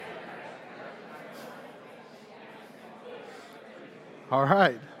All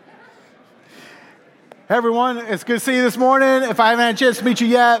right. Hey everyone, it's good to see you this morning. If I haven't had a chance to meet you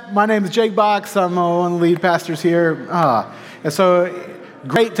yet, my name is Jake Box. I'm one of the lead pastors here. And so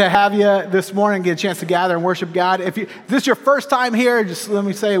great to have you this morning, get a chance to gather and worship God. If this is your first time here, just let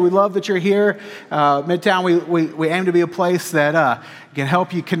me say we love that you're here. Midtown, we aim to be a place that can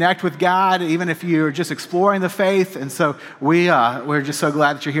help you connect with God, even if you're just exploring the faith. And so we're just so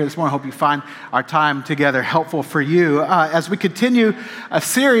glad that you're here this morning. Hope you find our time together helpful for you. As we continue a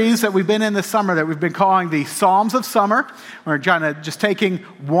series that we've been in this summer that we've been calling the Psalms of Summer. We're trying to just taking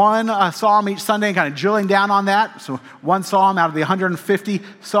one psalm each Sunday and kind of drilling down on that. So one psalm out of the 150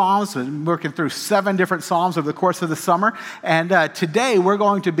 psalms, and working through 7 different psalms over the course of the summer. And today we're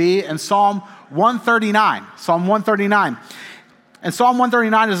going to be in Psalm 139. Psalm 139. And Psalm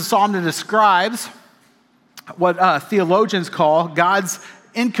 139 is a psalm that describes what theologians call God's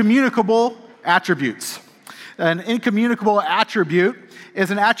incommunicable attributes. An incommunicable attribute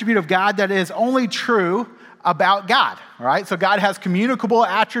is an attribute of God that is only true about God, all right? So God has communicable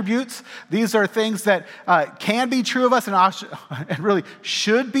attributes. These are things that can be true of us and really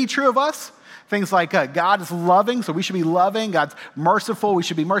should be true of us. Things like God is loving, so we should be loving. God's merciful, we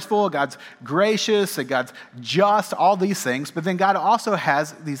should be merciful. God's gracious, and God's just, all these things. But then God also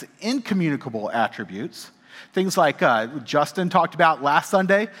has these incommunicable attributes. Things like Justin talked about last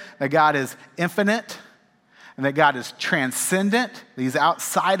Sunday, that God is infinite and that God is transcendent. That He's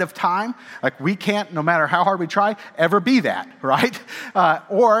outside of time. Like we can't, no matter how hard we try, ever be that, right?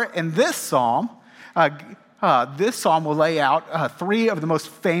 Or in this psalm will lay out 3 of the most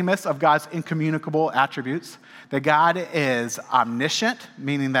famous of God's incommunicable attributes. That God is omniscient,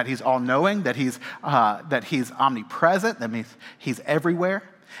 meaning that He's all-knowing, that He's omnipresent, that means He's everywhere,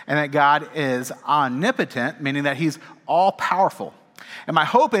 and that God is omnipotent, meaning that He's all-powerful. And my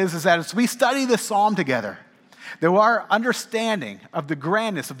hope is that as we study this psalm together, that our understanding of the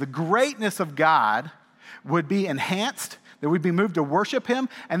grandness, of the greatness of God would be enhanced, that we'd be moved to worship Him,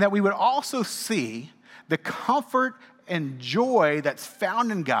 and that we would also see the comfort and joy that's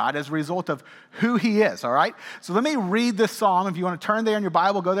found in God as a result of who He is, all right? So let me read this psalm. If you want to turn there in your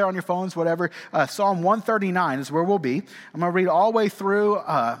Bible, go there on your phones, whatever. Psalm 139 is where we'll be. I'm going to read all the way through.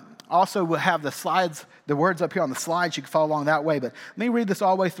 Also, we'll have the slides, the words up here on the slides. You can follow along that way. But let me read this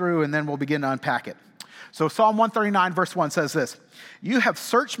all the way through, and then we'll begin to unpack it. So Psalm 139, verse 1 says this: "You have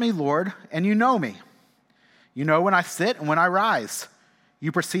searched me, Lord, and you know me. You know when I sit and when I rise.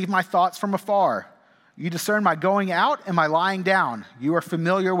 You perceive my thoughts from afar. You discern my going out and my lying down. You are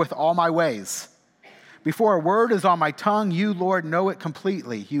familiar with all my ways. Before a word is on my tongue, you, Lord, know it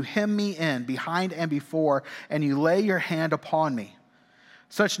completely. You hem me in behind and before, and you lay your hand upon me.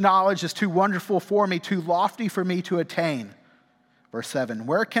 Such knowledge is too wonderful for me, too lofty for me to attain." Verse 7,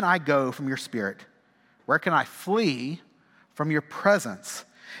 "Where can I go from your spirit? Where can I flee from your presence?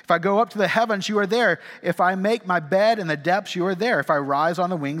 If I go up to the heavens, you are there. If I make my bed in the depths, you are there. If I rise on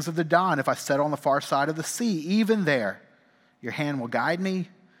the wings of the dawn, if I settle on the far side of the sea, even there, your hand will guide me,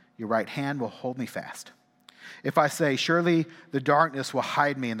 your right hand will hold me fast. If I say, surely the darkness will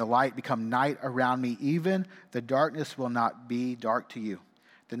hide me and the light become night around me, even the darkness will not be dark to you.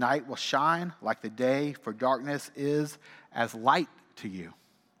 The night will shine like the day, for darkness is as light to you.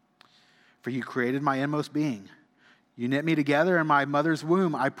 For you created my inmost being. You knit me together in my mother's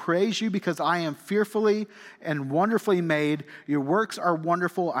womb. I praise you because I am fearfully and wonderfully made. Your works are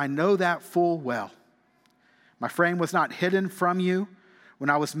wonderful. I know that full well. My frame was not hidden from you. When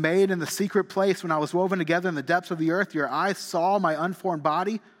I was made in the secret place, when I was woven together in the depths of the earth, your eyes saw my unformed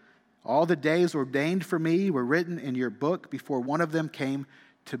body. All the days ordained for me were written in your book before one of them came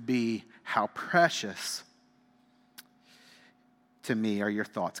to be. How precious to me are your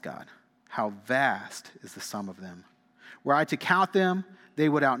thoughts, God. How vast is the sum of them. Were I to count them, they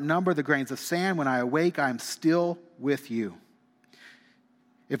would outnumber the grains of sand. When I awake, I am still with you.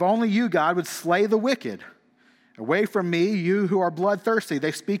 If only you, God, would slay the wicked. Away from me, you who are bloodthirsty.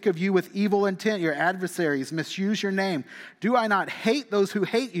 They speak of you with evil intent. Your adversaries misuse your name. Do I not hate those who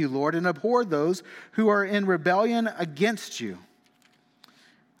hate you, Lord, and abhor those who are in rebellion against you?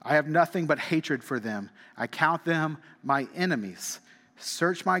 I have nothing but hatred for them. I count them my enemies.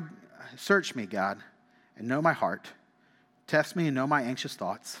 Search me, God, and know my heart. Test me and know my anxious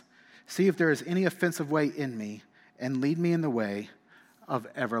thoughts. See if there is any offensive way in me, and lead me in the way of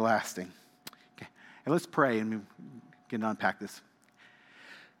everlasting." Okay, and let's pray and begin to unpack this.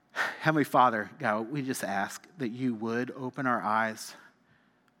 Heavenly Father, God, we just ask that you would open our eyes,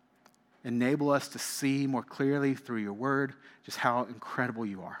 enable us to see more clearly through your word just how incredible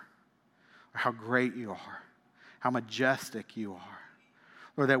you are, or how great you are, how majestic you are.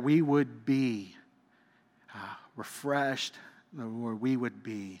 Lord, that we would be refreshed, Lord, we would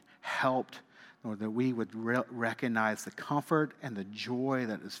be helped, Lord, that we would recognize the comfort and the joy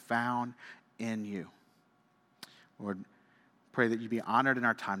that is found in you. Lord, pray that you be honored in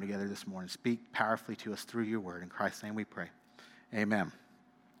our time together this morning. Speak powerfully to us through your word. In Christ's name we pray. Amen.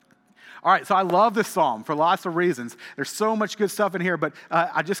 All right, so I love this psalm for lots of reasons. There's so much good stuff in here, but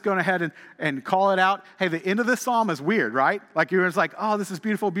I just go ahead and call it out. Hey, the end of this psalm is weird, right? Like you're just like, oh, this is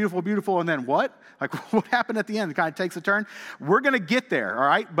beautiful, beautiful, beautiful, and then what? Like what happened at the end? It kind of takes a turn. We're going to get there, all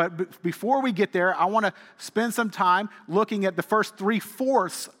right? But before we get there, I want to spend some time looking at the first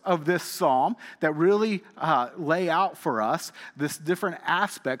 3/4 of this psalm that really lay out for us this different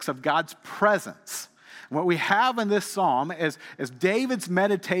aspects of God's presence. What we have in this psalm is David's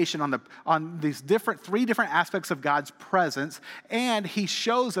meditation on these three different aspects of God's presence, and he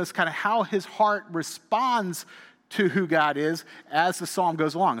shows us kind of how his heart responds to who God is as the psalm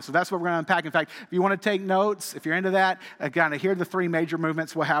goes along. So that's what we're going to unpack. In fact, if you want to take notes, if you're into that, again, here are the three major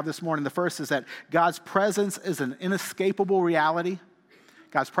movements we'll have this morning. The first is that God's presence is an inescapable reality.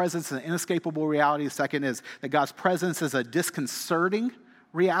 God's presence is an inescapable reality. The second is that God's presence is a disconcerting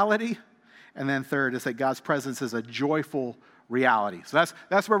reality. And then third is that God's presence is a joyful reality. So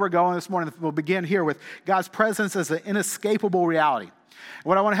that's where we're going this morning. We'll begin here with God's presence as an inescapable reality.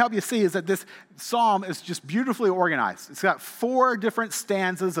 What I want to help you see is that this psalm is just beautifully organized. It's got 4 different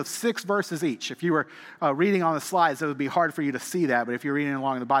stanzas of 6 verses each. If you were reading on the slides, it would be hard for you to see that, but if you're reading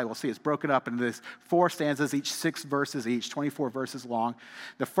along in the Bible, see it's broken up into these 4 stanzas, each 6 verses each, 24 verses long.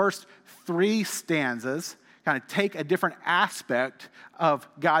 The first 3 stanzas kind of take a different aspect of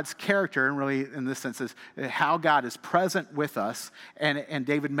God's character, and really in this sense is how God is present with us, and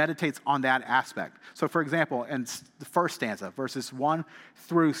David meditates on that aspect. So for example, in the first stanza, verses 1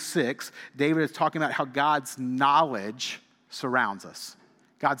 through 6, David is talking about how God's knowledge surrounds us.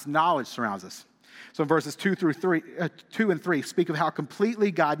 God's knowledge surrounds us. So verses 2 and 3 speak of how completely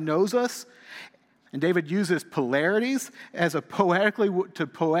God knows us. And David uses polarities as to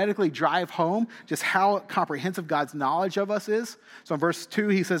poetically drive home just how comprehensive God's knowledge of us is. So in verse 2,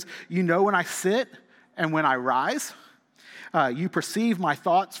 he says, you know when I sit and when I rise. You perceive my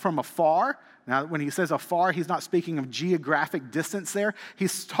thoughts from afar. Now, when he says afar, he's not speaking of geographic distance there.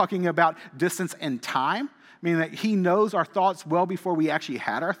 He's talking about distance in time, meaning that he knows our thoughts well before we actually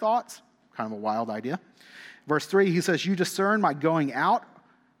had our thoughts. Kind of a wild idea. Verse 3, he says, you discern my going out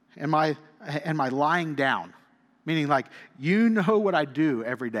and my lying down, meaning like you know what I do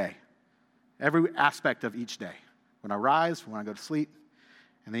every day, every aspect of each day. When I rise, when I go to sleep.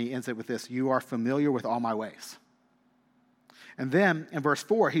 And then he ends it with this, you are familiar with all my ways. And then in verse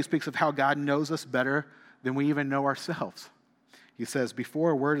 4, he speaks of how God knows us better than we even know ourselves. He says, before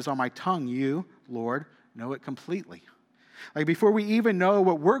a word is on my tongue, you, Lord, know it completely. Like before we even know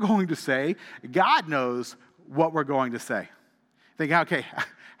what we're going to say, God knows what we're going to say. Think, okay,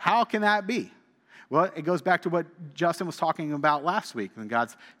 how can that be? Well, it goes back to what Justin was talking about last week, and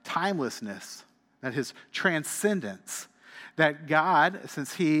God's timelessness, that his transcendence, that God,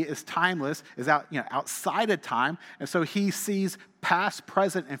 since he is timeless, is outside of time, and so he sees past,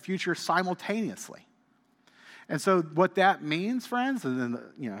 present, and future simultaneously. And so what that means, friends, and then,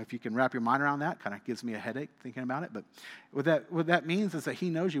 if you can wrap your mind around that, kind of gives me a headache thinking about it, but what that means is that he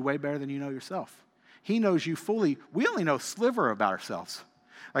knows you way better than you know yourself. He knows you fully. We only know a sliver about ourselves.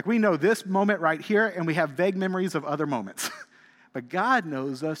 Like we know this moment right here, and we have vague memories of other moments. But God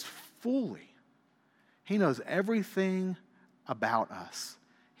knows us fully. He knows everything about us.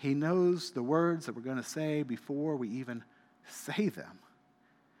 He knows the words that we're going to say before we even say them.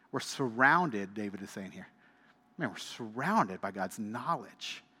 We're surrounded, David is saying here. Man, we're surrounded by God's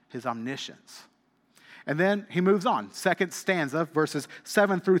knowledge, his omniscience. And then he moves on, second stanza, verses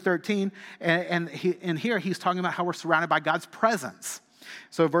 7 through 13. And here he's talking about how we're surrounded by God's presence.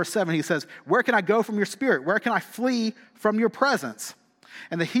 So verse 7, he says, where can I go from your spirit? Where can I flee from your presence?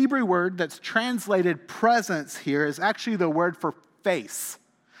 And the Hebrew word that's translated presence here is actually the word for face.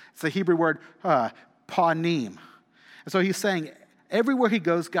 It's the Hebrew word panim. And so he's saying everywhere he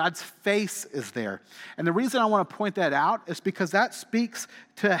goes, God's face is there. And the reason I want to point that out is because that speaks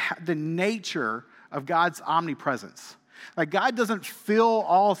to the nature of God's omnipresence. Like God doesn't fill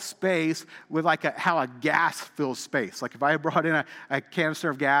all space with how a gas fills space. Like if I brought in a canister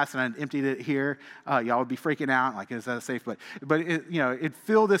of gas and I emptied it here, y'all would be freaking out. Like, is that safe? But it'd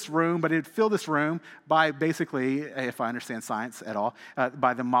fill this room. But it'd fill this room by basically, if I understand science at all,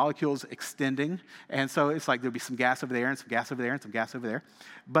 by the molecules extending. And so it's like there'd be some gas over there and some gas over there and some gas over there.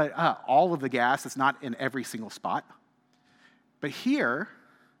 But all of the gas is not in every single spot. But here,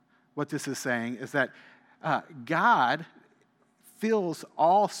 what this is saying is that God fills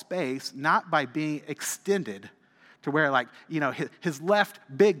all space not by being extended, to where, like, his left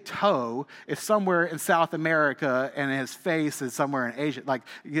big toe is somewhere in South America and his face is somewhere in Asia, like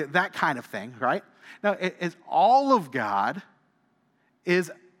that kind of thing, right? No, it's all of God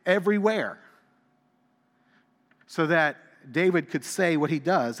is everywhere. So that David could say what he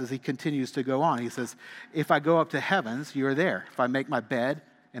does as he continues to go on. He says, if I go up to heavens, you're there. If I make my bed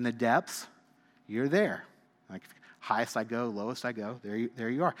in the depths, you're there. Like, highest I go, lowest I go, there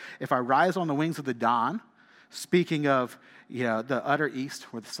you are. If I rise on the wings of the dawn, speaking of the utter east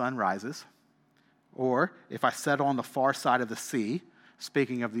where the sun rises, or if I settle on the far side of the sea,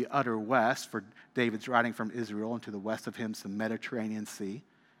 speaking of the utter west, for David's writing from Israel, and to the west of him is the Mediterranean Sea.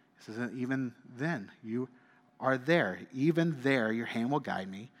 He says, even then, you are there. Even there, your hand will guide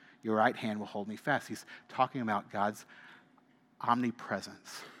me. Your right hand will hold me fast. He's talking about God's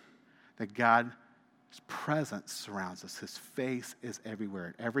omnipresence, that God's presence surrounds us. His face is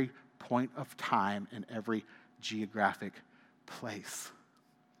everywhere, at every point of time, in every geographic place.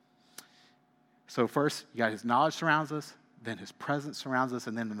 So first, you got his knowledge surrounds us, then his presence surrounds us,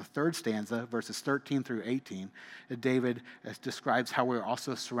 and then in the third stanza, verses 13 through 18, David describes how we're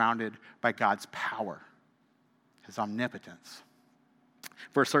also surrounded by God's power, his omnipotence.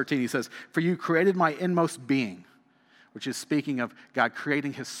 Verse 13, he says, for you created my inmost being, which is speaking of God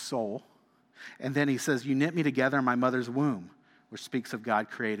creating his soul. And then he says, you knit me together in my mother's womb, which speaks of God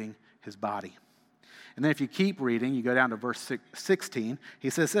creating his body. And then if you keep reading, you go down to verse 16, he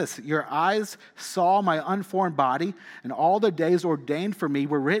says this, your eyes saw my unformed body, and all the days ordained for me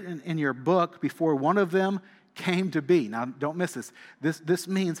were written in your book before one of them came to be. Now, don't miss this. This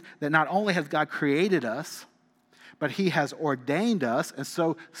means that not only has God created us, but he has ordained us and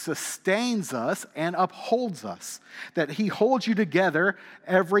so sustains us and upholds us. That he holds you together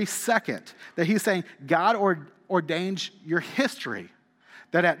every second. That he's saying God ordains your history.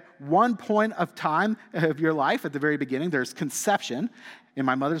 That at one point of time of your life, at the very beginning, there's conception. In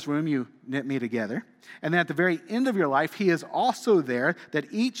my mother's womb, you knit me together. And then at the very end of your life, he is also there, that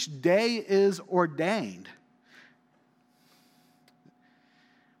each day is ordained.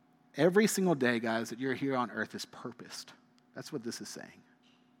 Every single day, guys, that you're here on earth is purposed. That's what this is saying.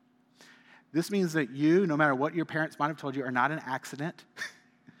 This means that you, no matter what your parents might have told you, are not an accident.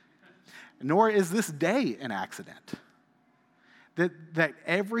 Nor is this day an accident. That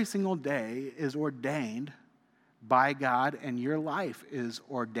every single day is ordained by God, and your life is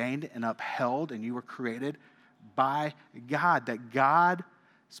ordained and upheld, and you were created by God. That God's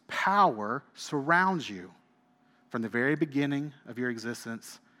power surrounds you from the very beginning of your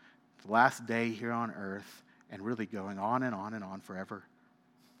existence, the last day here on earth, and really going on and on and on forever.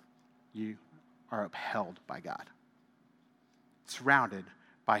 You are upheld by God, surrounded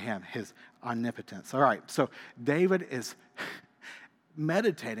by him, his omnipotence. All right, so David is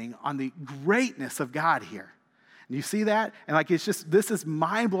meditating on the greatness of God here. And you see that? And like, it's just, this is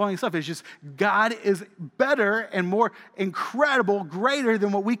mind-blowing stuff. It's just, God is better and more incredible, greater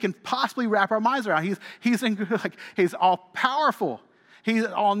than what we can possibly wrap our minds around. He's all-powerful. He's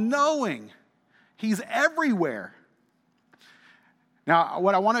all-knowing. He's everywhere. Now,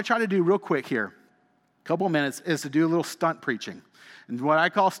 what I want to try to do real quick here, a couple of minutes, is to do a little stunt preaching. And what I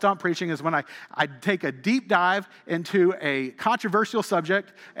call stunt preaching is when I take a deep dive into a controversial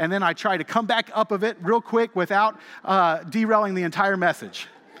subject, and then I try to come back up of it real quick without derailing the entire message.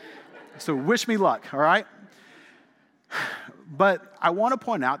 So wish me luck, all right? But I want to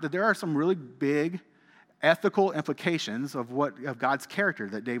point out that there are some really big ethical implications of God's character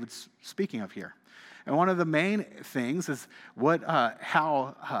that David's speaking of here. And one of the main things is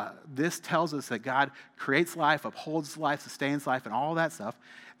how this tells us that God creates life, upholds life, sustains life, and all that stuff.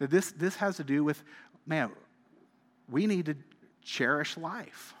 That this has to do with, man, we need to cherish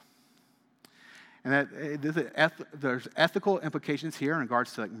life. And that there's ethical implications here in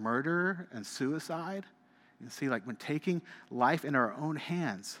regards to like murder and suicide. You see, like when taking life in our own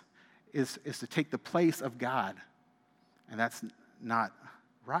hands is to take the place of God. And that's not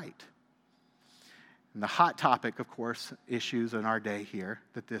right. And the hot topic, of course, issues in our day here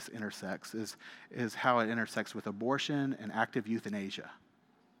that this intersects is how it intersects with abortion and active euthanasia.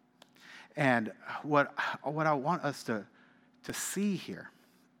 And what I want us to see here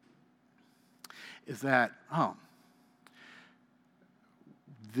is that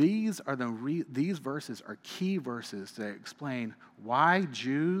these verses are key verses that explain why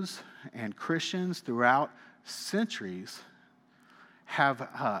Jews and Christians throughout centuries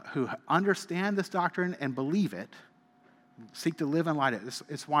who understand this doctrine and believe it, seek to live in light of it.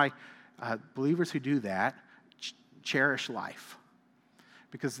 It's why believers who do that cherish life.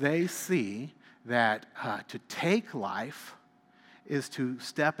 Because they see that to take life is to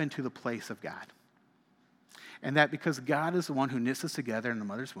step into the place of God. And that because God is the one who knits us together in the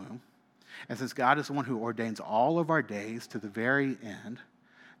mother's womb, and since God is the one who ordains all of our days to the very end,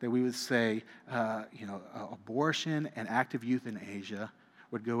 that we would say, abortion and active youth in Asia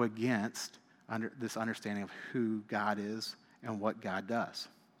would go against this understanding of who God is and what God does.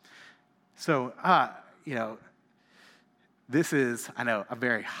 So, this is, I know, a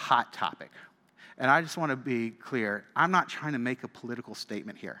very hot topic. And I just want to be clear, I'm not trying to make a political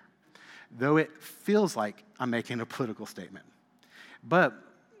statement here, though it feels like I'm making a political statement. But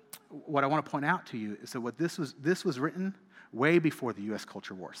what I want to point out to you is that this was written way before the U.S.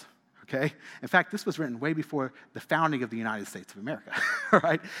 culture wars, okay? In fact, this was written way before the founding of the United States of America,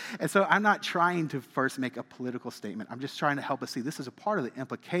 right? And so I'm not trying to first make a political statement. I'm just trying to help us see this is a part of the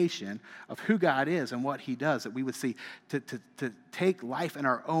implication of who God is and what he does, that we would see to take life in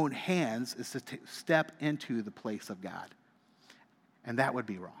our own hands is to step into the place of God. And that would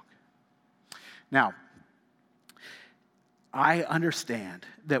be wrong. Now, I understand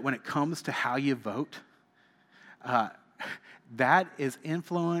that when it comes to how you vote, that is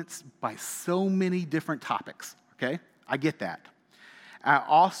influenced by so many different topics, okay? I get that. I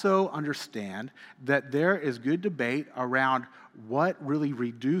also understand that there is good debate around what really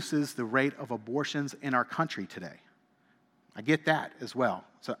reduces the rate of abortions in our country today. I get that as well.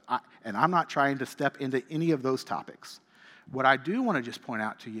 And I'm not trying to step into any of those topics. What I do want to just point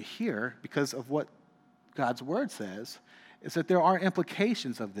out to you here, because of what God's word says, is that there are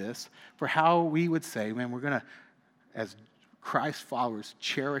implications of this for how we would say, man, we're going to, as Christ followers,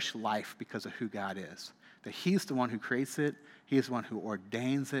 cherish life because of who God is. That he's the one who creates it, he's the one who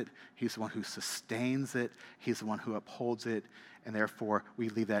ordains it, he's the one who sustains it, he's the one who upholds it, and therefore we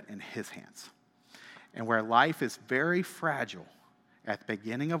leave that in his hands. And where life is very fragile at the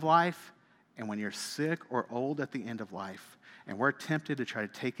beginning of life, and when you're sick or old at the end of life, and we're tempted to try to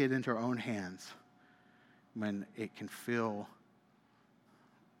take it into our own hands, when it can feel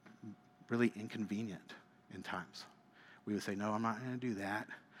really inconvenient in times. We would say, no, I'm not going to do that.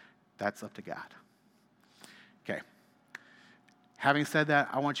 That's up to God. Okay. Having said that,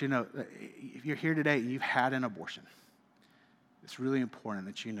 I want you to know that if you're here today and you've had an abortion, it's really important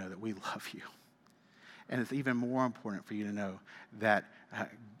that you know that we love you. And it's even more important for you to know that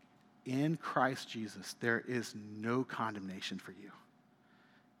in Christ Jesus, there is no condemnation for you.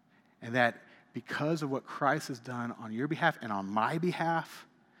 And that because of what Christ has done on your behalf and on my behalf,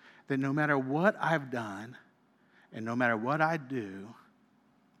 that no matter what I've done and no matter what I do,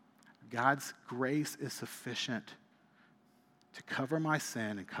 God's grace is sufficient to cover my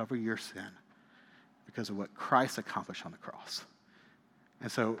sin and cover your sin because of what Christ accomplished on the cross. And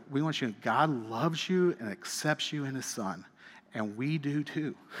so we want you to know God loves you and accepts you in his Son. And we do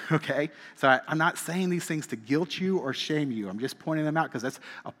too, okay? So I'm not saying these things to guilt you or shame you. I'm just pointing them out because that's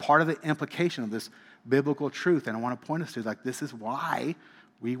a part of the implication of this biblical truth. And I want to point us to, like, this is why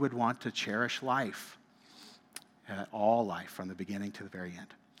we would want to cherish life, all life, from the beginning to the very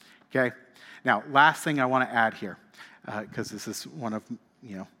end, okay? Now, last thing I want to add here, because this is one of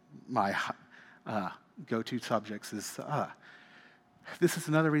my go-to subjects, is this is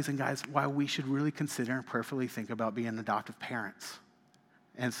another reason, guys, why we should really consider and prayerfully think about being adoptive parents.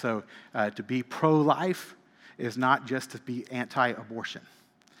 And so to be pro-life is not just to be anti-abortion.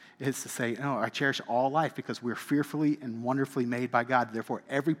 It's to say, no, I cherish all life because we're fearfully and wonderfully made by God. Therefore,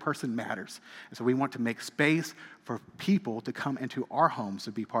 every person matters. And so we want to make space for people to come into our homes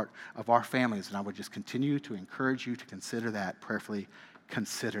to be part of our families. And I would just continue to encourage you to consider that, prayerfully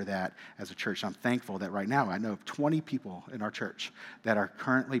consider that as a church. I'm thankful that right now I know of 20 people in our church that are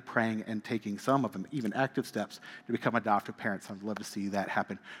currently praying and taking, some of them even active steps, to become adoptive parents. I'd love to see that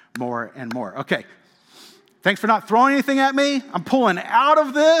happen more and more. Okay, thanks for not throwing anything at me. I'm pulling out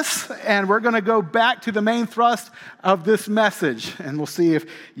of this, and we're going to go back to the main thrust of this message, and we'll see if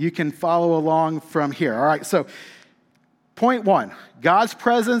you can follow along from here. All right, so point one, God's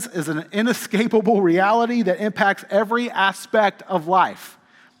presence is an inescapable reality that impacts every aspect of life.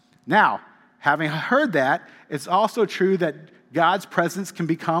 Now, having heard that, it's also true that God's presence can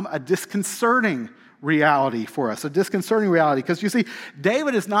become a disconcerting reality for us, a disconcerting reality. Because you see,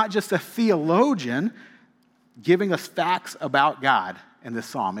 David is not just a theologian giving us facts about God in this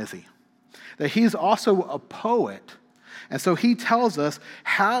psalm, is he? That he's also a poet. And so he tells us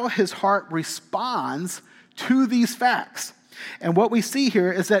how his heart responds to these facts. And what we see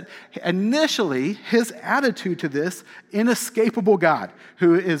here is that initially his attitude to this inescapable God,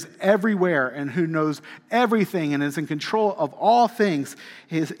 who is everywhere and who knows everything and is in control of all things,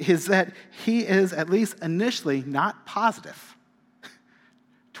 is that he is, at least initially, not positive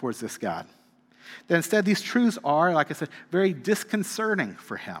towards this God. That instead these truths are, like I said, very disconcerting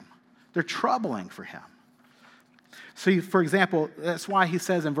for him. They're troubling for him. So, for example, that's why he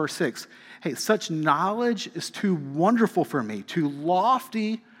says in verse 6, hey, such knowledge is too wonderful for me, too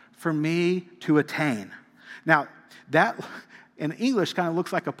lofty for me to attain. Now, that in English kind of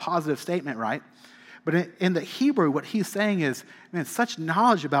looks like a positive statement, right? But in the Hebrew, what he's saying is, man, such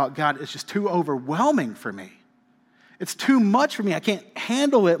knowledge about God is just too overwhelming for me. It's too much for me. I can't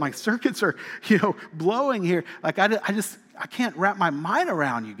handle it. My circuits are, blowing here. Like I can't wrap my mind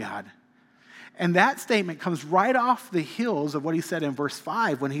around you, God. And that statement comes right off the heels of what he said in verse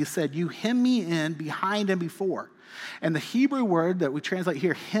 5 when he said, you hem me in behind and before. And the Hebrew word that we translate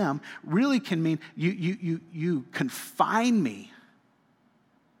here, hem, really can mean you confine me,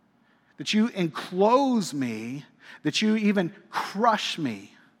 that you enclose me, that you even crush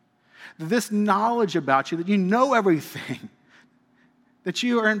me. This knowledge about you, that you know everything, that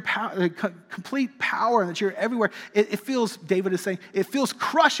you are in complete power and that you're everywhere. It feels, David is saying, it feels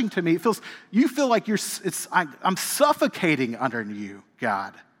crushing to me. You feel like I'm suffocating under you,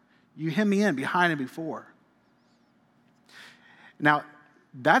 God. You hem me in behind and before. Now,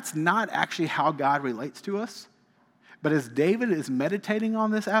 that's not actually how God relates to us. But as David is meditating on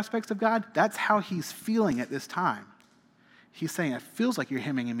this aspects of God, that's how he's feeling at this time. He's saying, it feels like you're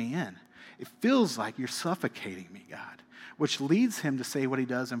hemming me in. It feels like you're suffocating me, God. Which leads him to say what he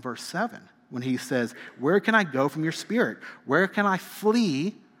does in verse 7 when he says, where can I go from your spirit? Where can I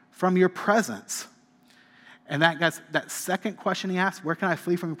flee from your presence? And that second question he asks, where can I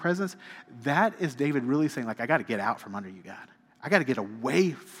flee from your presence? That is David really saying, like, I got to get out from under you, God. I got to get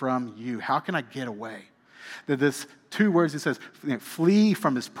away from you. How can I get away? This two words he says, flee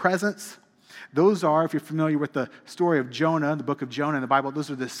from his presence. Those are, if you're familiar with the story of Jonah, the book of Jonah in the Bible,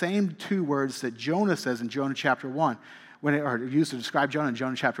 those are the same two words that Jonah says in Jonah chapter 1. Or used to describe Jonah in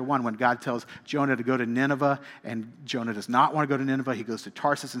Jonah chapter 1 when God tells Jonah to go to Nineveh, and Jonah does not want to go to Nineveh. He goes to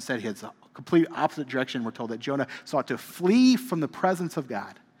Tarsus instead. He heads a complete opposite direction. We're told that Jonah sought to flee from the presence of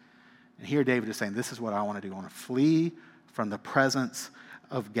God. And here David is saying, this is what I want to do. I want to flee from the presence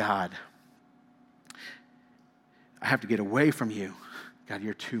of God. I have to get away from you. God,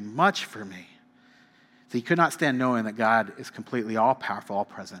 you're too much for me. So he could not stand knowing that God is completely all-powerful,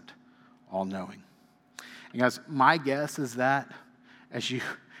 all-present, all-knowing. And guys, my guess is that as you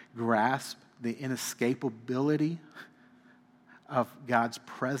grasp the inescapability of God's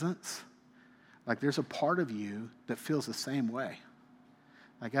presence, like there's a part of you that feels the same way.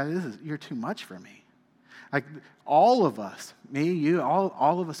 Like, God, you're too much for me. Like all of us, me, you,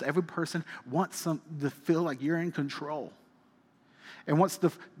 all of us, every person wants to feel like you're in control. And wants the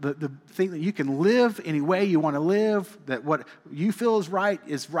thing that you can live any way you want to live, that what you feel is right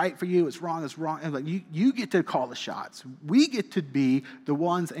for you, it's wrong is wrong. And like you get to call the shots. We get to be the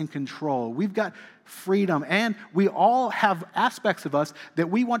ones in control. We've got freedom, and we all have aspects of us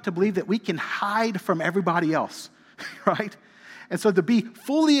that we want to believe that we can hide from everybody else, right? And so to be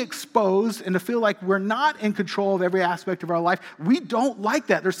fully exposed and to feel like we're not in control of every aspect of our life, we don't like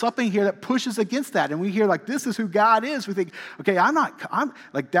that. There's something here that pushes against that. And we hear like, this is who God is. We think, okay, I'm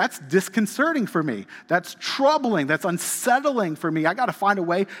like, that's disconcerting for me. That's troubling. That's unsettling for me. I got to find a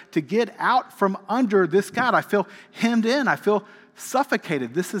way to get out from under this God. I feel hemmed in. I feel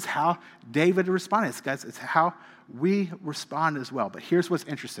suffocated. This is how David responded. Guys, it's how we respond as well. But here's what's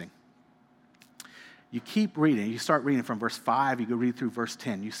interesting. You keep reading. You start reading from verse 5. You go read through verse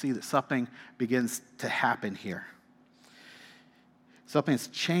 10. You see that something begins to happen here. Something is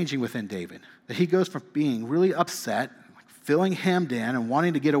changing within David. That he goes from being really upset, feeling hemmed in and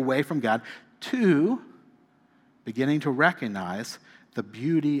wanting to get away from God, to beginning to recognize the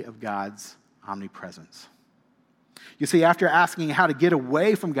beauty of God's omnipresence. You see, after asking how to get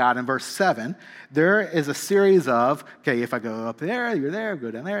away from God in verse 7, there is a series of, okay, if I go up there, you're there.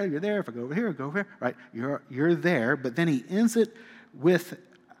 Go down there, you're there. If I go over here, go over here. Right? You're there. But then he ends it with,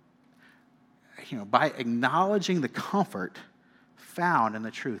 by acknowledging the comfort found in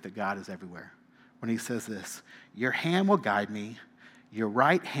the truth that God is everywhere. When he says this, your hand will guide me, your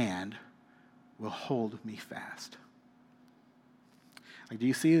right hand will hold me fast. Like, do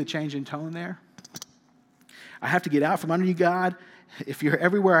you see the change in tone there? I have to get out from under you, God. If you're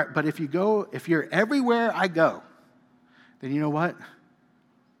everywhere, but if you're everywhere I go, then you know what?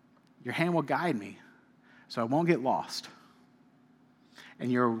 Your hand will guide me so I won't get lost.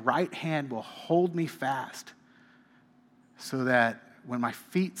 And your right hand will hold me fast so that when my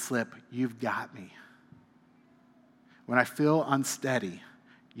feet slip, you've got me. When I feel unsteady,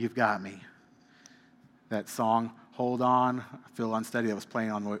 you've got me. That song, Hold On, I Feel Unsteady, that was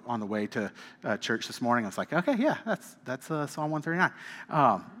playing on the way to church this morning. I was like, okay, yeah, that's Psalm 139.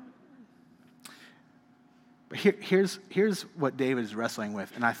 But here's what David is wrestling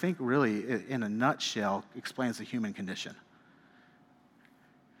with, and I think really, in a nutshell, explains the human condition.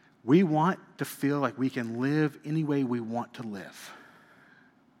 We want to feel like we can live any way we want to live.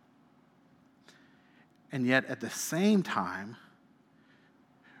 And yet, at the same time,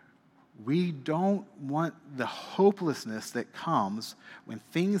 we don't want the hopelessness that comes when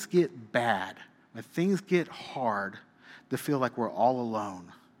things get bad, when things get hard, to feel like we're all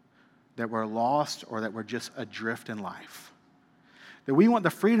alone, that we're lost, or that we're just adrift in life. That we want the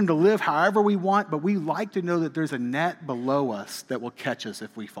freedom to live however we want, but we like to know that there's a net below us that will catch us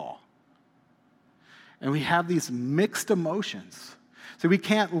if we fall. And we have these mixed emotions. So we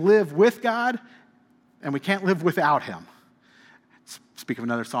can't live with God, and we can't live without him. Speak of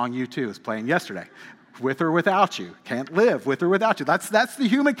another song U2 was playing yesterday. With or without you. Can't live with or without you. That's the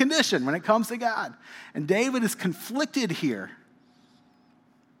human condition when it comes to God. And David is conflicted here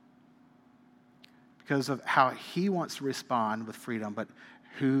because of how he wants to respond with freedom, but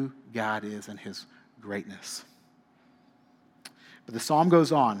who God is and his greatness. But the psalm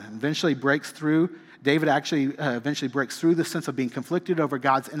goes on and eventually breaks through. David actually eventually breaks through the sense of being conflicted over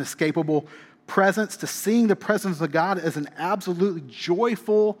God's inescapable presence to seeing the presence of God as an absolutely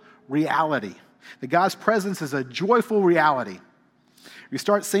joyful reality. That God's presence is a joyful reality. We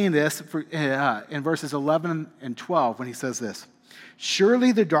start seeing this in verses 11 and 12 when he says this.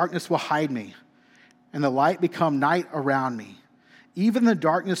 Surely the darkness will hide me, and the light become night around me. Even the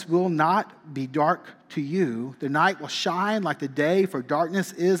darkness will not be dark to you. The night will shine like the day, for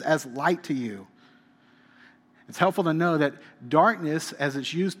darkness is as light to you. It's helpful to know that darkness, as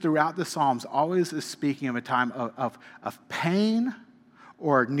it's used throughout the Psalms, always is speaking of a time of pain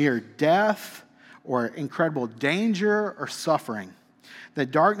or near death or incredible danger or suffering.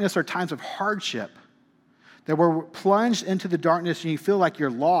 That darkness are times of hardship, that we're plunged into the darkness and you feel like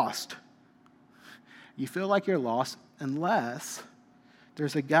you're lost. You feel like you're lost unless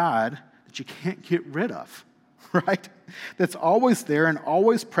there's a God that you can't get rid of, right? That's always there and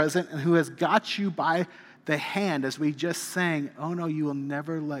always present and who has got you by the hand, as we just sang, oh no, you will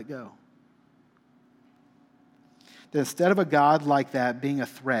never let go. That instead of a God like that being a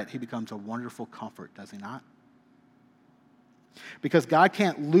threat, he becomes a wonderful comfort, does he not? Because God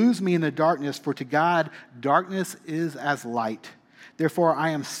can't lose me in the darkness, for to God, darkness is as light. Therefore, I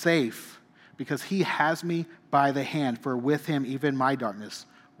am safe, because he has me by the hand, for with him, even my darkness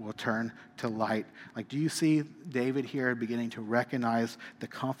will turn to light. Like, do you see David here beginning to recognize the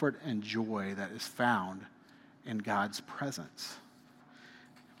comfort and joy that is found in God's presence?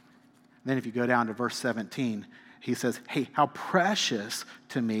 Then if you go down to verse 17, he says, hey, how precious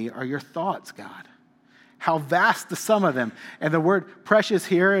to me are your thoughts, God. How vast the sum of them. And the word precious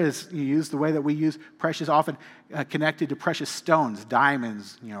here is used the way that we use precious, often connected to precious stones,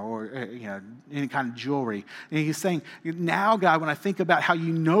 diamonds, or any kind of jewelry. And he's saying, now, God, when I think about how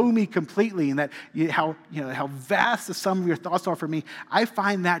you know me completely and that how vast the sum of your thoughts are for me, I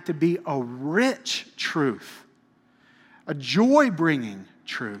find that to be a rich truth, a joy-bringing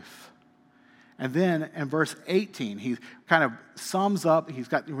truth. And then in verse 18, he kind of sums up. He's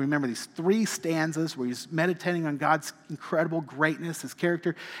got, remember, these three stanzas where he's meditating on God's incredible greatness, his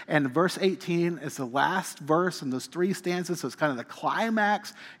character. And verse 18 is the last verse in those three stanzas, so it's kind of the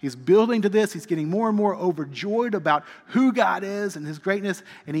climax. He's building to this. He's getting more and more overjoyed about who God is and his greatness.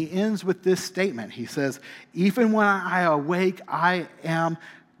 And he ends with this statement. He says, even when I awake, I am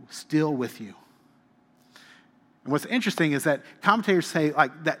still with you. And what's interesting is that commentators say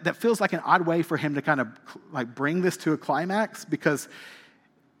like that feels like an odd way for him to kind of like bring this to a climax, because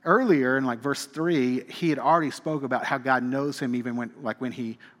earlier in like verse 3, he had already spoke about how God knows him even when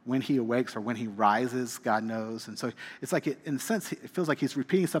he awakes or when he rises, God knows. And so it's like in a sense it feels like he's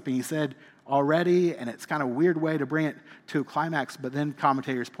repeating something he said already, and it's kind of a weird way to bring it to a climax. But then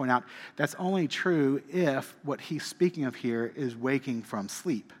commentators point out that's only true if what he's speaking of here is waking from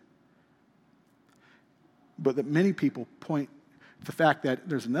sleep. But that many people point to the fact that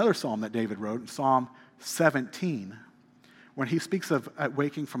there's another psalm that David wrote, Psalm 17, when he speaks of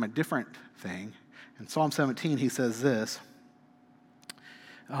waking from a different thing. In Psalm 17, he says this,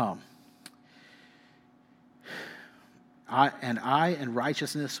 I in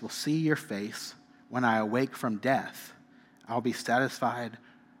righteousness will see your face. When I awake from death, I'll be satisfied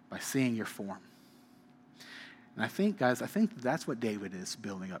by seeing your form. And I think that's what David is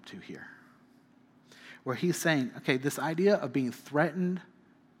building up to here, where he's saying, okay, this idea of being threatened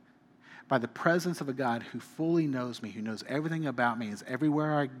by the presence of a God who fully knows me, who knows everything about me, is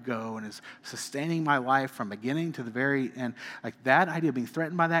everywhere I go, and is sustaining my life from beginning to the very end. Like that idea of being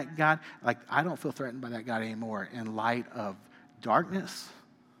threatened by that God, like I don't feel threatened by that God anymore in light of darkness,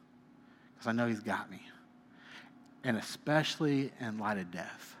 because I know he's got me. and especially in light of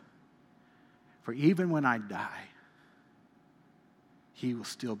death. For even when I die, he will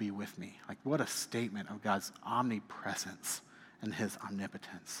still be with me. Like, what a statement of God's omnipresence and his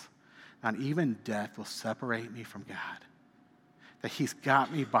omnipotence. Not even death will separate me from God. That he's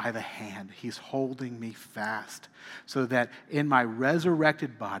got me by the hand. He's holding me fast. So that in my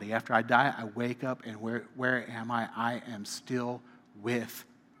resurrected body, after I die, I wake up and where am I? I am still with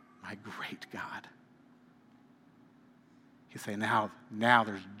my great God. He's saying, now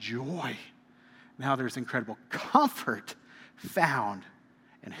there's joy. Now there's incredible comfort found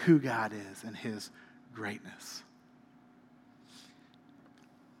in who God is and his greatness.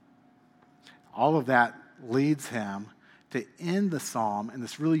 All of that leads him to end the psalm in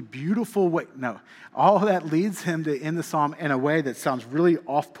this really beautiful way. No, all of that leads him to end the psalm in a way that sounds really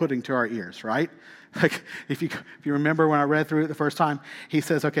off-putting to our ears, right? Like, if you remember when I read through it the first time, he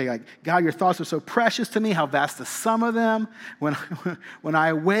says, okay, like, God, your thoughts are so precious to me. How vast the sum of them. When I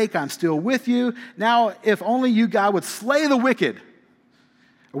awake, I'm still with you. Now, if only you, God, would slay the wicked.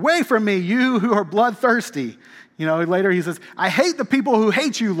 Away from me, you who are bloodthirsty. You know, later he says, I hate the people who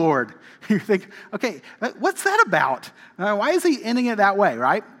hate you, Lord. You think, okay, what's that about? Why is he ending it that way,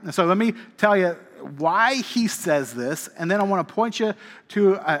 right? And so let me tell you why he says this, and then I want to point you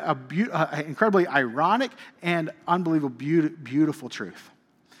to an incredibly ironic and unbelievable beautiful truth.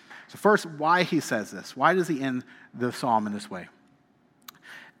 So first, why he says this. Why does he end the psalm in this way?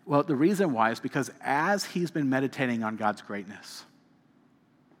 Well, the reason why is because as he's been meditating on God's greatness,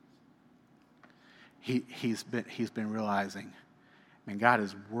 he's been realizing, man, God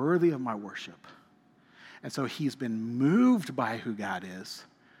is worthy of my worship. And so he's been moved by who God is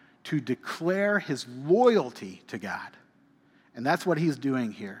to declare his loyalty to God. And that's what he's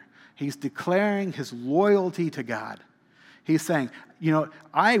doing here. He's declaring his loyalty to God. He's saying, you know,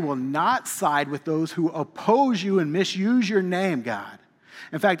 I will not side with those who oppose you and misuse your name, God.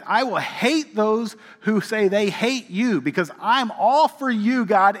 In fact, I will hate those who say they hate you because I'm all for you,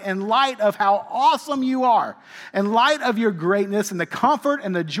 God, in light of how awesome you are. In light of your greatness and the comfort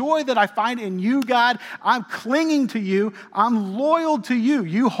and the joy that I find in you, God, I'm clinging to you. I'm loyal to you.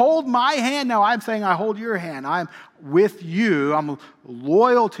 You hold my hand. Now I'm saying I hold your hand. I'm with you. I'm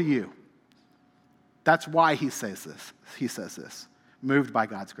loyal to you. That's why he says this. He says this, moved by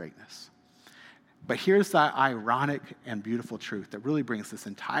God's greatness. But here's the ironic and beautiful truth that really brings this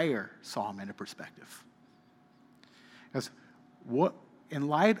entire psalm into perspective. Because in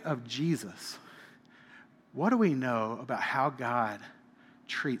light of Jesus, what do we know about how God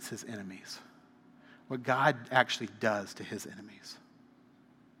treats his enemies? What God actually does to his enemies?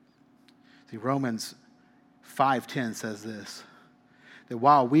 See, Romans 5:10 says this, that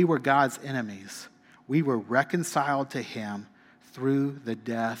while we were God's enemies, we were reconciled to him through the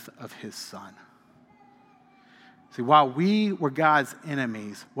death of his Son. See, while we were God's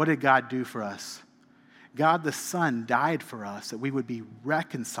enemies, what did God do for us? God the Son died for us that we would be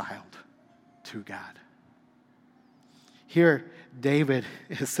reconciled to God. Here, David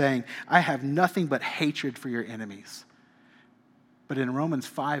is saying, I have nothing but hatred for your enemies. But in Romans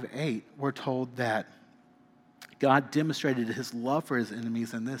 5:8, we're told that God demonstrated his love for his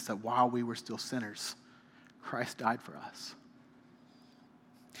enemies in this, that while we were still sinners, Christ died for us.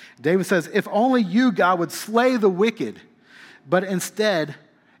 David says, if only you, God, would slay the wicked. But instead,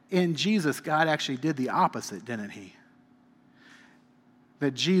 in Jesus, God actually did the opposite, didn't he?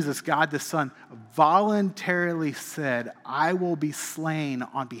 That Jesus, God the Son, voluntarily said, I will be slain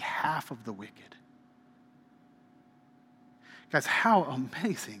on behalf of the wicked. Guys, how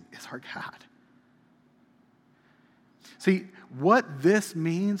amazing is our God? See, what this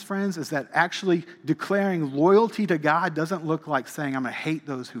means, friends, is that actually declaring loyalty to God doesn't look like saying, I'm going to hate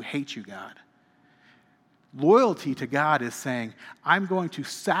those who hate you, God. Loyalty to God is saying, I'm going to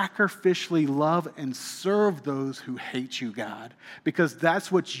sacrificially love and serve those who hate you, God, because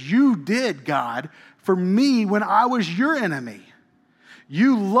that's what you did, God, for me when I was your enemy.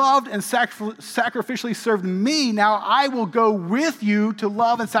 You loved and sacrificially served me. Now I will go with you to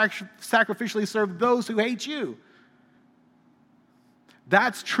love and sacrificially serve those who hate you.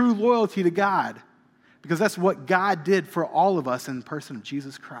 That's true loyalty to God, because that's what God did for all of us in the person of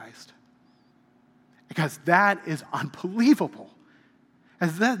Jesus Christ. Because that is unbelievable.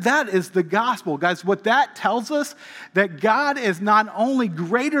 As that is the gospel. Guys, what that tells us, that God is not only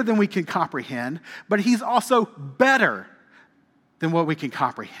greater than we can comprehend, but he's also better than what we can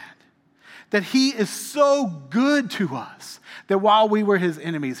comprehend. That he is so good to us that while we were his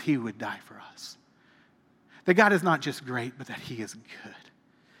enemies, he would die for us. That God is not just great, but that he is good.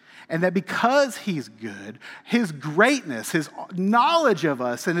 And that because he's good, his greatness, his knowledge of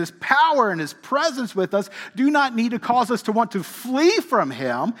us, and his power and his presence with us do not need to cause us to want to flee from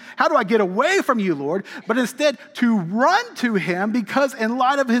him. How do I get away from you, Lord? But instead to run to him, because in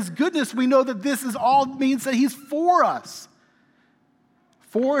light of his goodness, we know that this is all means that he's for us.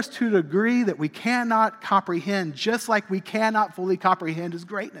 For us to a degree that we cannot comprehend, just like we cannot fully comprehend his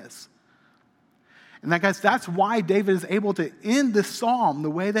greatness. And that, guys, that's why David is able to end this psalm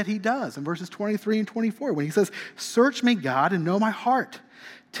the way that he does in verses 23 and 24, when he says, "Search me, God, and know my heart.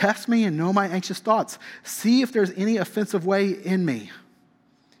 Test me and know my anxious thoughts. See if there's any offensive way in me,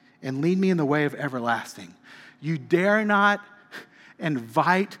 and lead me in the way of everlasting." You dare not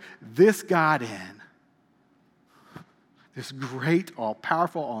invite this God in, this great,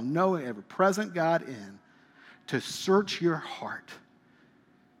 all-powerful, all-knowing, ever-present God in, to search your heart.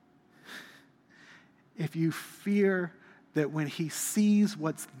 If you fear that when he sees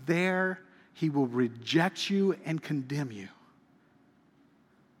what's there, he will reject you and condemn you.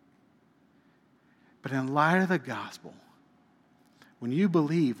 But in light of the gospel, when you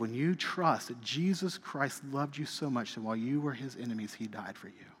believe, when you trust that Jesus Christ loved you so much that while you were his enemies, he died for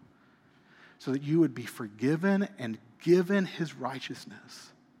you, so that you would be forgiven and given his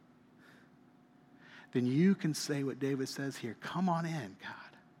righteousness, then you can say what David says here, "Come on in, God.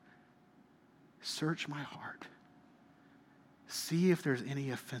 Search my heart. See if there's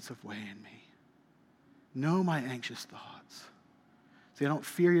any offensive way in me. Know my anxious thoughts." See, I don't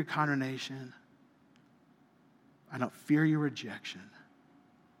fear your condemnation. I don't fear your rejection.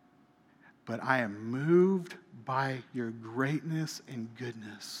 But I am moved by your greatness and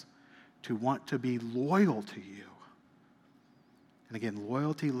goodness to want to be loyal to you. And again,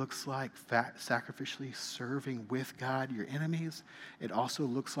 loyalty looks like sacrificially serving with God your enemies. It also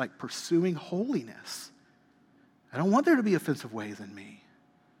looks like pursuing holiness. I don't want there to be offensive ways in me.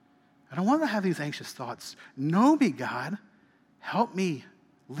 I don't want to have these anxious thoughts. Know me, God. Help me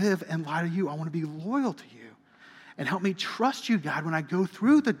live in light of you. I want to be loyal to you. And help me trust you, God, when I go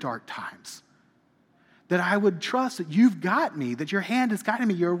through the dark times. That I would trust that you've got me, that your hand is guiding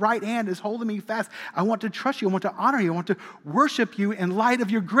me, your right hand is holding me fast. I want to trust you. I want to honor you. I want to worship you in light of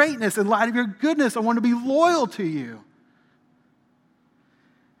your greatness, in light of your goodness. I want to be loyal to you.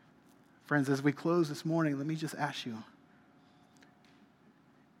 Friends, as we close this morning, let me just ask you,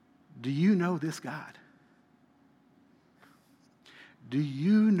 do you know this God? Do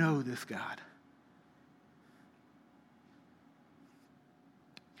you know this God?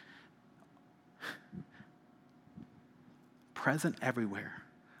 Present everywhere,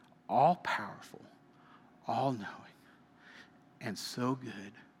 all-powerful, all-knowing, and so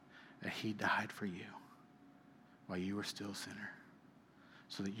good that he died for you while you were still a sinner,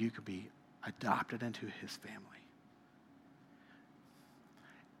 so that you could be adopted into his family.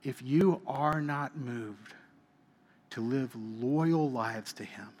 If you are not moved to live loyal lives to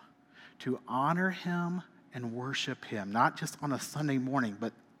him, to honor him and worship him, not just on a Sunday morning,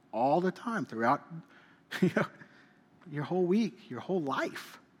 but all the time throughout, your whole week, your whole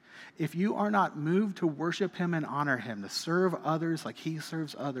life. If you are not moved to worship him and honor him, to serve others like he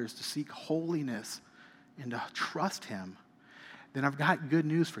serves others, to seek holiness and to trust him, then I've got good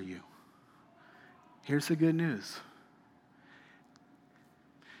news for you. Here's the good news.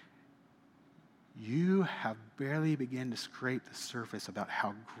 You have barely begun to scrape the surface about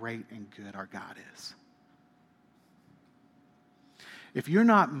how great and good our God is. If you're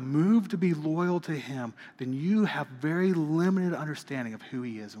not moved to be loyal to him, then you have very limited understanding of who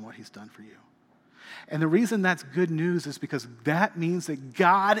he is and what he's done for you. And the reason that's good news is because that means that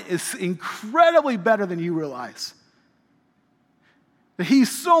God is incredibly better than you realize. That he's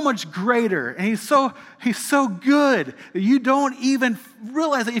so much greater and he's so good that you don't even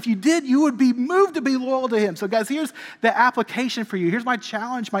realize that if you did, you would be moved to be loyal to him. So guys, here's the application for you. Here's my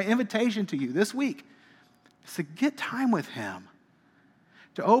challenge, my invitation to you this week. Is to get time with him.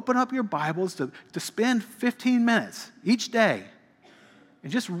 To open up your Bibles, to spend 15 minutes each day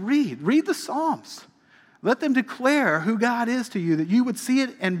and just read the Psalms. Let them declare who God is to you, that you would see it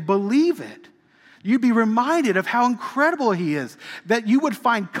and believe it. You'd be reminded of how incredible he is, that you would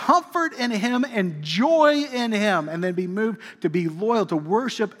find comfort in him and joy in him, and then be moved to be loyal, to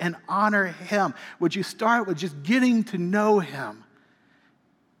worship and honor him. Would you start with just getting to know him,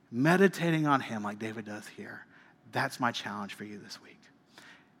 meditating on him like David does here? That's my challenge for you this week.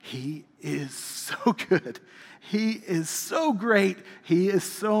 He is so good. He is so great. He is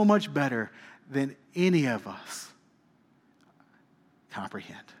so much better than any of us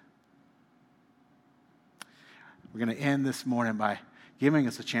comprehend. We're going to end this morning by giving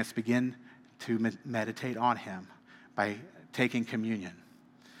us a chance to begin to meditate on him by taking communion.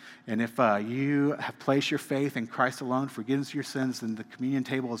 And if you have placed your faith in Christ alone, forgiveness of your sins, then the communion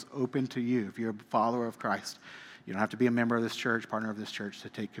table is open to you. If you're a follower of Christ, you don't have to be a member of this church, partner of this church to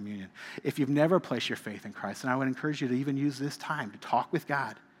take communion. If you've never placed your faith in Christ, then I would encourage you to even use this time to talk with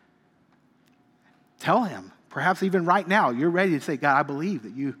God. Tell him, perhaps even right now, you're ready to say, God, I believe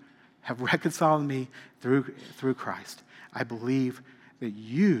that you have reconciled me through Christ. I believe that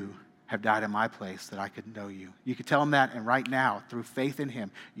you have died in my place that I could know you. You could tell him that, and right now, through faith in him,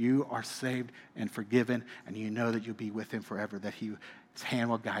 you are saved and forgiven, and you know that you'll be with him forever, that his hand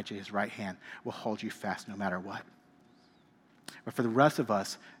will guide you, his right hand will hold you fast no matter what. But for the rest of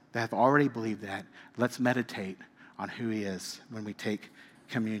us that have already believed that, let's meditate on who he is when we take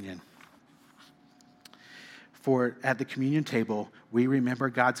communion. For at the communion table, we remember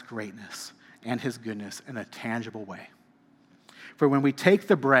God's greatness and his goodness in a tangible way. For when we take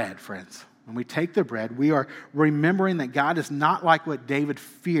the bread, friends, when we take the bread, we are remembering that God is not like what David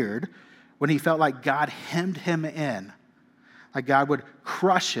feared when he felt like God hemmed him in, like God would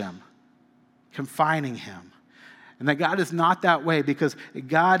crush him, confining him. And that God is not that way because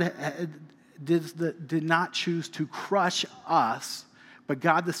God did not choose to crush us, but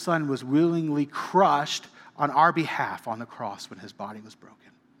God the Son was willingly crushed on our behalf on the cross when his body was broken.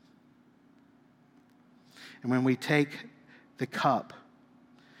 And when we take the cup,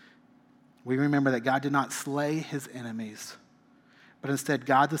 we remember that God did not slay his enemies, but instead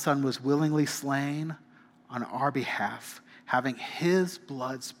God the Son was willingly slain on our behalf, having his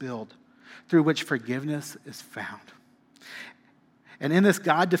blood spilled, through which forgiveness is found. And in this,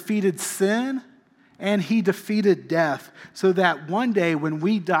 God defeated sin and he defeated death, so that one day when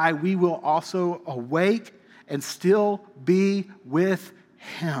we die, we will also awake and still be with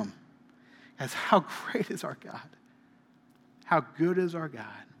him. As how great is our God? How good is our God?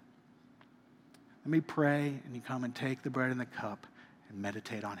 Let me pray, and you come and take the bread and the cup and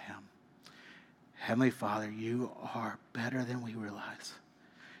meditate on him. Heavenly Father, you are better than we realize.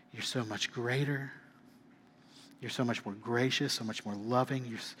 You're so much greater. You're so much more gracious, so much more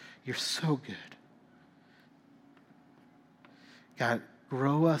loving. You're so good. God,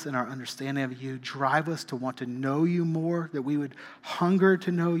 grow us in our understanding of you. Drive us to want to know you more, that we would hunger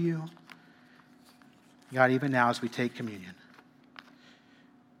to know you. God, even now as we take communion,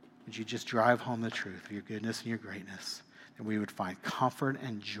 would you just drive home the truth of your goodness and your greatness, that we would find comfort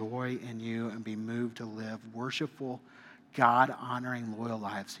and joy in you and be moved to live worshipful, God-honoring, loyal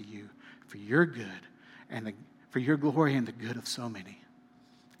lives to you for your good and for your glory and the good of so many.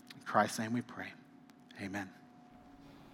 In Christ's name we pray. Amen.